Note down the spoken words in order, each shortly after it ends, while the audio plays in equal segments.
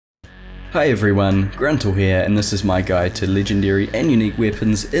Hi everyone, Gruntle here, and this is my guide to legendary and unique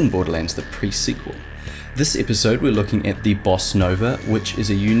weapons in Borderlands the pre-sequel. This episode we're looking at the Boss Nova, which is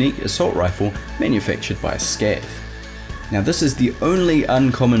a unique assault rifle manufactured by Scav. Now this is the only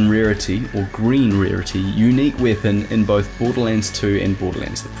uncommon rarity, or green rarity, unique weapon in both Borderlands 2 and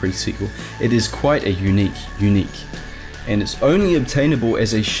Borderlands the pre-sequel. It is quite a unique, and it's only obtainable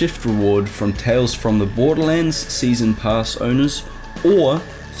as a shift reward from Tales from the Borderlands Season Pass owners, or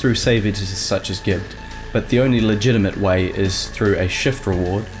through save editors such as Gibbed, but the only legitimate way is through a shift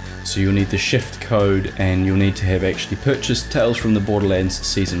reward, so you'll need the shift code and you'll need to have actually purchased Tales from the Borderlands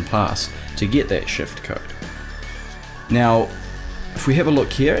Season Pass to get that shift code. Now, if we have a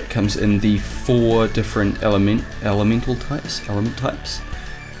look here, it comes in the 4 different element types.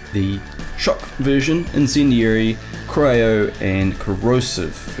 The shock version, incendiary, cryo and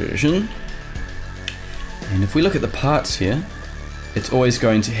corrosive version. And if we look at the parts here, it's always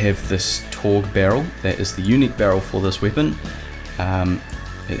going to have this Torg barrel. That is the unique barrel for this weapon.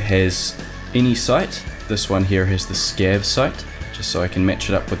 It has any sight. This one here has the Scav sight, just so I can match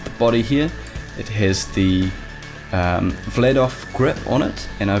it up with the body here. It has the Vladov grip on it,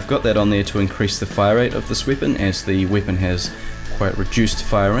 and I've got that on there to increase the fire rate of this weapon, as the weapon has quite reduced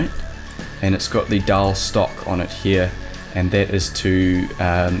fire rate. And it's got the dull stock on it here, and that is to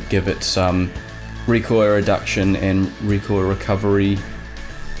give it some recoil reduction and recoil recovery,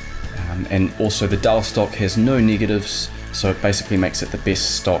 and also the dull stock has no negatives, so it basically makes it the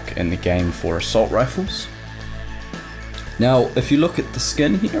best stock in the game for assault rifles. Now if you look at the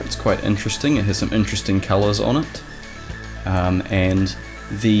skin here, it's quite interesting. It has some interesting colours on it, and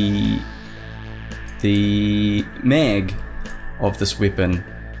the mag of this weapon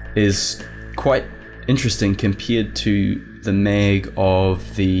is quite interesting compared to the mag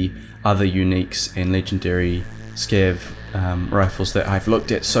of the other uniques and legendary Scav rifles that I've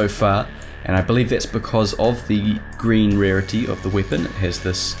looked at so far, and I believe that's because of the green rarity of the weapon. It has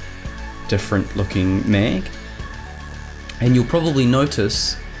this different looking mag, and you'll probably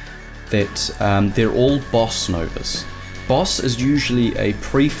notice that they're all Boss Novas. Boss is usually a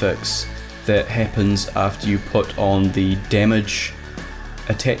prefix that happens after you put on the damage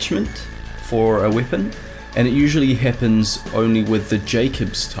attachment for a weapon, and it usually happens only with the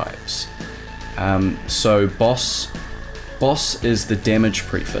Jacobs types. So Boss is the damage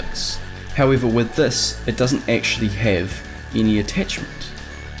prefix. However, with this, it doesn't actually have any attachment.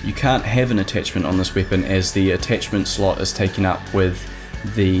 You can't have an attachment on this weapon, as the attachment slot is taken up with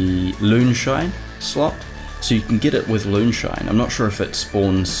the Loonshine slot. So you can get it with Loonshine. I'm not sure if it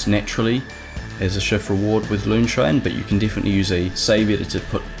spawns naturally as a shift reward with Loonshine, but you can definitely use a save editor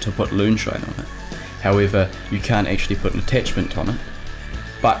to put Loonshine on it. However, you can't actually put an attachment on it,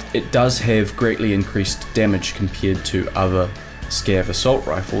 but it does have greatly increased damage compared to other Scav assault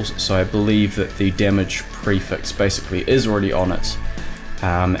rifles, so I believe that the damage prefix basically is already on it.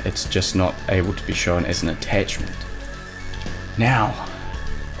 It's just not able to be shown as an attachment. Now,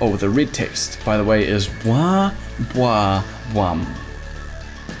 the red text, by the way, is wah wah wum,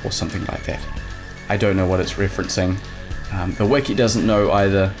 or something like that. I don't know what it's referencing. The wiki doesn't know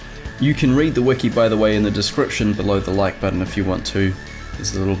either. You can read the wiki, by the way, in the description below the like button if you want to.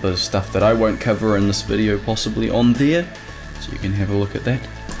 There's a little bit of stuff that I won't cover in this video possibly on there, so you can have a look at that.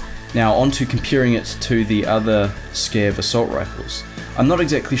 Now on to comparing it to the other Scav assault rifles. I'm not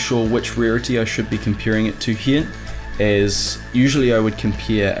exactly sure which rarity I should be comparing it to here, as usually I would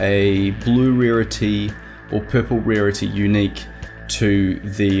compare a blue rarity or purple rarity unique to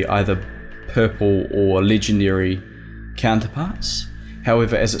the either purple or legendary counterparts.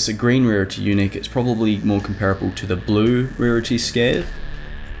 However, as it's a green rarity unique, it's probably more comparable to the blue rarity Scav,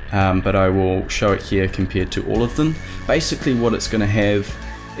 but I will show it here compared to all of them. Basically what it's going to have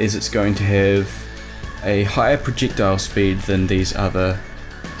is it's going to have a higher projectile speed than these other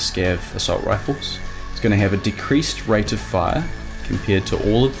Scav assault rifles. It's going to have a decreased rate of fire compared to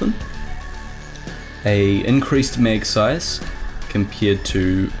all of them, a increased mag size compared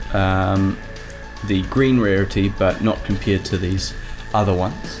to the green rarity, but not compared to these other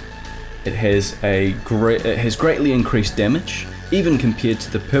ones. It has greatly increased damage, even compared to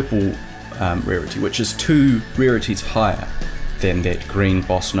the purple rarity, which is 2 rarities higher than that green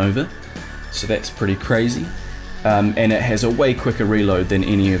Boss Nova. So that's pretty crazy. And it has a way quicker reload than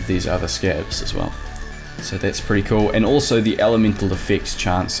any of these other Scavs as well. So that's pretty cool. And also the elemental effects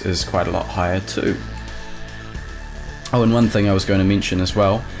chance is quite a lot higher too. Oh, and one thing I was going to mention as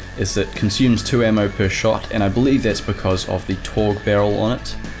well is that it consumes 2 ammo per shot, and I believe that's because of the Torg barrel on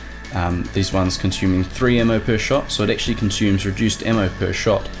it. These ones consuming 3 ammo per shot, so it actually consumes reduced ammo per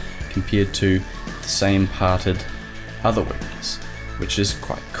shot compared to the same parted other weapons, which is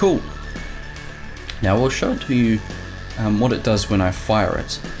quite cool. Now I'll show it to you what it does when I fire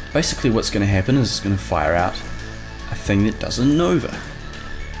it. Basically what's going to happen is it's going to fire out a thing that does a nova.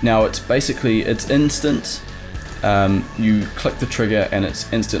 Now it's instant. You click the trigger and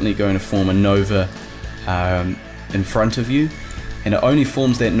it's instantly going to form a nova in front of you, and it only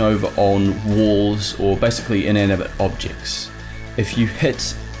forms that nova on walls or basically inanimate objects. If you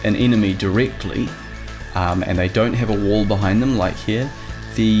hit an enemy directly and they don't have a wall behind them like here,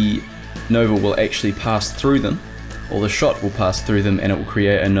 the nova will actually pass through them, or the shot will pass through them, and it will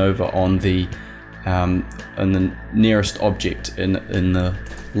create a nova on the nearest object in the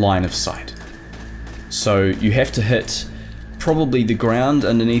line of sight. So you have to hit, probably the ground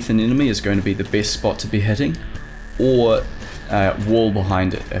underneath an enemy is going to be the best spot to be hitting, or wall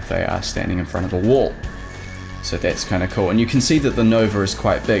behind it if they are standing in front of a wall. So that's kind of cool, and you can see that the nova is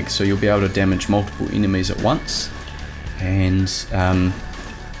quite big, so you'll be able to damage multiple enemies at once. And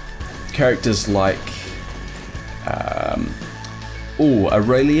characters like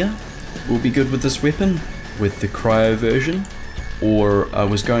Aurelia will be good with this weapon, with the cryo version. Or I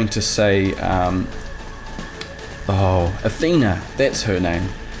was going to say, Athena, that's her name.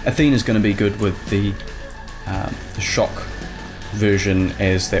 Athena's going to be good with the shock version,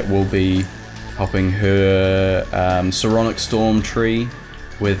 as that will be helping her Psionic Storm tree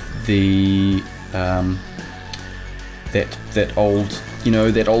with the that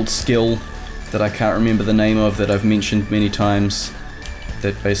old skill that I can't remember the name of, that I've mentioned many times,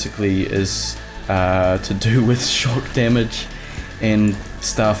 that basically is to do with shock damage and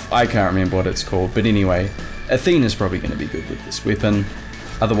stuff. I can't remember what it's called, but anyway, Athena's probably going to be good with this weapon.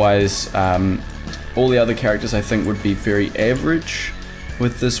 Otherwise, all the other characters I think would be very average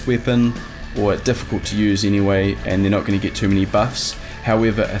with this weapon, or difficult to use anyway, and they're not going to get too many buffs.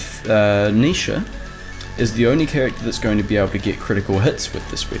 However, Nisha is the only character that's going to be able to get critical hits with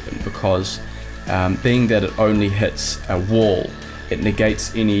this weapon, because being that it only hits a wall, it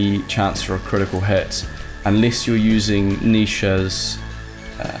negates any chance for a critical hit unless you're using Nisha's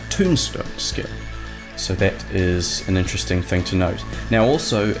tombstone skill. So that is an interesting thing to note. Now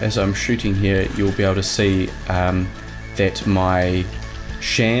also, as I'm shooting here, you'll be able to see that my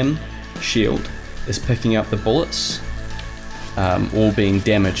sham shield is picking up the bullets, all being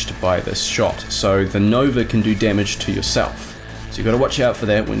damaged by this shot. So the nova can do damage to yourself. So you've got to watch out for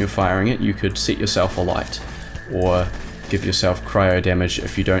that when you're firing it. You could set yourself alight, or give yourself cryo damage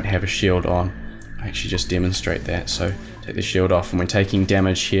if you don't have a shield on. I actually just demonstrate that. So take the shield off, and we're taking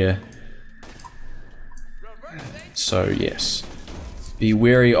damage here. So yes, be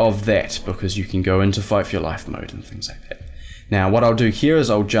wary of that, because you can go into fight for your life mode and things like that. Now what I'll do here is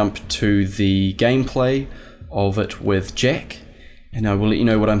I'll jump to the gameplay of it with Jack, and I will let you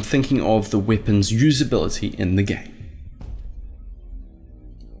know what I'm thinking of the weapon's usability in the game.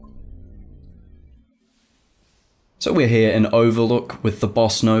 So we're here in Overlook with the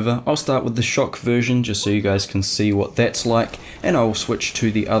Boss Nova. I'll start with the shock version just so you guys can see what that's like, and I'll switch to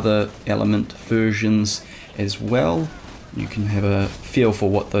the other element versions as well. You can have a feel for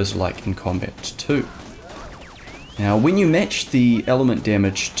what those are like in combat too. Now when you match the element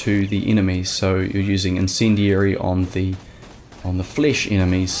damage to the enemies, so you're using incendiary on the flesh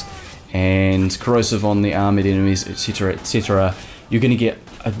enemies and corrosive on the armored enemies, etc, etc, you're going to get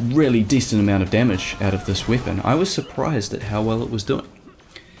a really decent amount of damage out of this weapon. I was surprised at how well it was doing.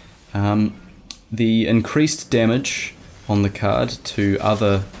 The increased damage on the card to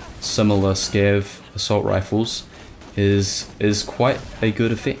other similar Scav assault rifles is quite a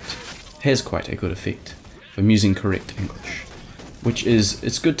good effect. Has quite a good effect, if I'm using correct English, which is,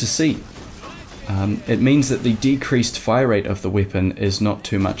 it's good to see. It means that the decreased fire rate of the weapon is not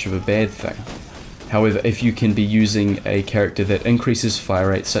too much of a bad thing. However, if you can be using a character that increases fire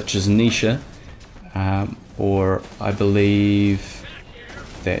rate, such as Nisha, or I believe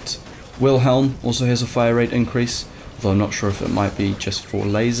that Wilhelm also has a fire rate increase, although I'm not sure if it might be just for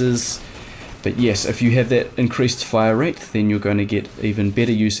lasers. But yes, if you have that increased fire rate, then you're going to get even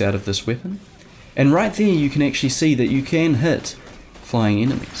better use out of this weapon. And right there you can actually see that you can hit flying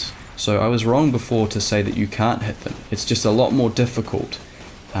enemies. So I was wrong before to say that you can't hit them. It's just a lot more difficult.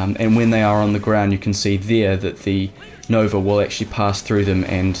 And when they are on the ground, you can see there that the nova will actually pass through them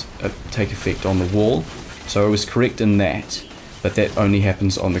and take effect on the wall. So I was correct in that, but that only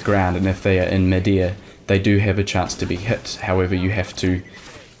happens on the ground, and if they are in midair, they do have a chance to be hit. However, you have to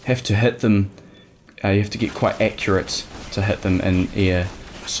hit them, you have to get quite accurate to hit them in air.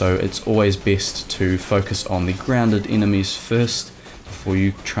 So it's always best to focus on the grounded enemies first before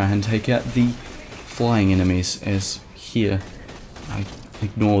you try and take out the flying enemies, as here I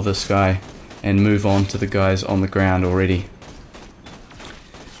ignore this guy and move on to the guys on the ground already.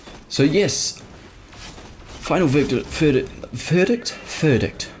 So yes, The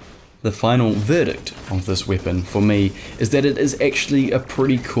final verdict of this weapon for me is that it is actually a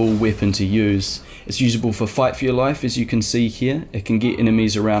pretty cool weapon to use. It's usable for fight for your life, as you can see here. It can get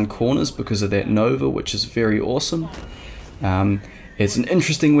enemies around corners because of that Nova, which is very awesome. It's an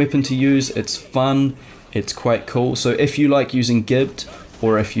interesting weapon to use, it's fun, it's quite cool. So if you like using Gibbed,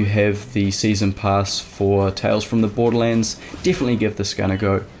 or if you have the season pass for Tales from the Borderlands, definitely give this gun a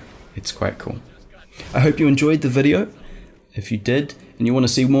go. It's quite cool. I hope you enjoyed the video. If you did, and you want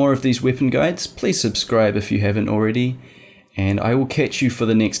to see more of these weapon guides, please subscribe if you haven't already, and I will catch you for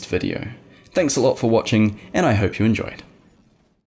the next video. Thanks a lot for watching, and I hope you enjoyed.